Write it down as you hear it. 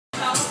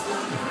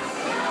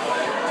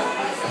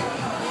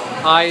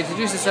Hi,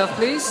 introduce yourself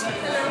please.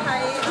 Hello,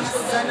 hi, I'm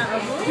Suzana.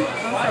 I'm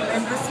from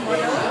Endless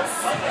Models.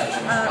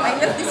 I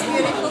love these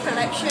beautiful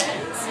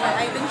collections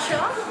by Ivan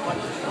Shaw.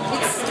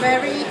 It's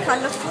very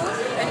colorful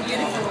and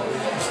beautiful.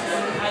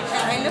 And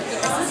I love the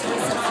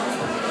accessories.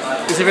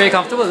 Is it very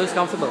comfortable? Looks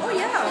comfortable. Oh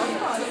yeah, of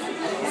course.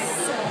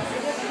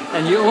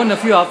 And you own a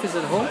few outfits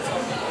at home?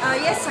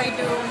 Yes, I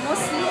do.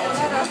 Mostly a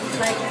lot of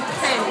like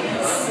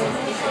pants.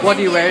 What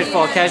do you wear it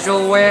for?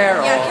 Casual wear?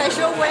 Or? Yeah,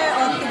 casual wear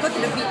or to go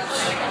to the beach.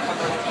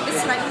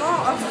 It's like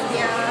more of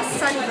their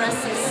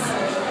sundresses.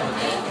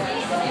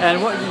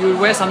 And what you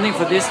wear something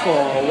for this for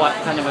what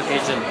kind of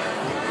occasion?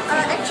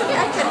 Actually,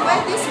 I can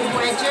wear these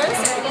wedges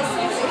and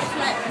also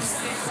flat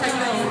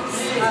sandals.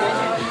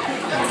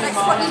 Like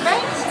for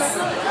events.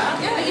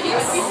 Yeah, it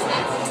is.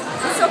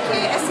 It's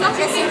okay as long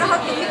as you know how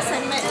to mix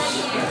and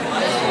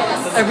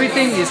match.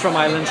 Everything is from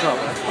Island Shop.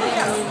 Oh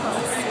yeah, of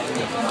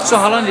course. So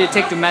how long did it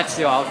take to match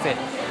your outfit?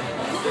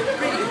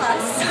 Pretty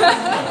fast.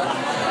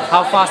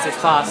 How fast is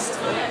fast?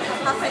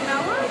 Half an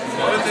hour.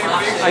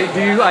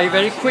 Are you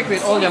very quick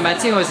with all your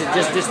matching, or is it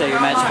just this that you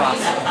match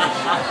fast?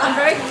 I'm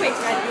very quick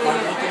at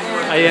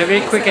it. Are you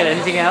very quick at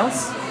anything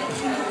else?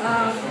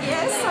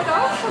 Yes, sort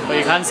of. But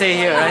you can't say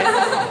here, right?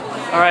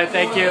 Alright,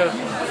 thank you.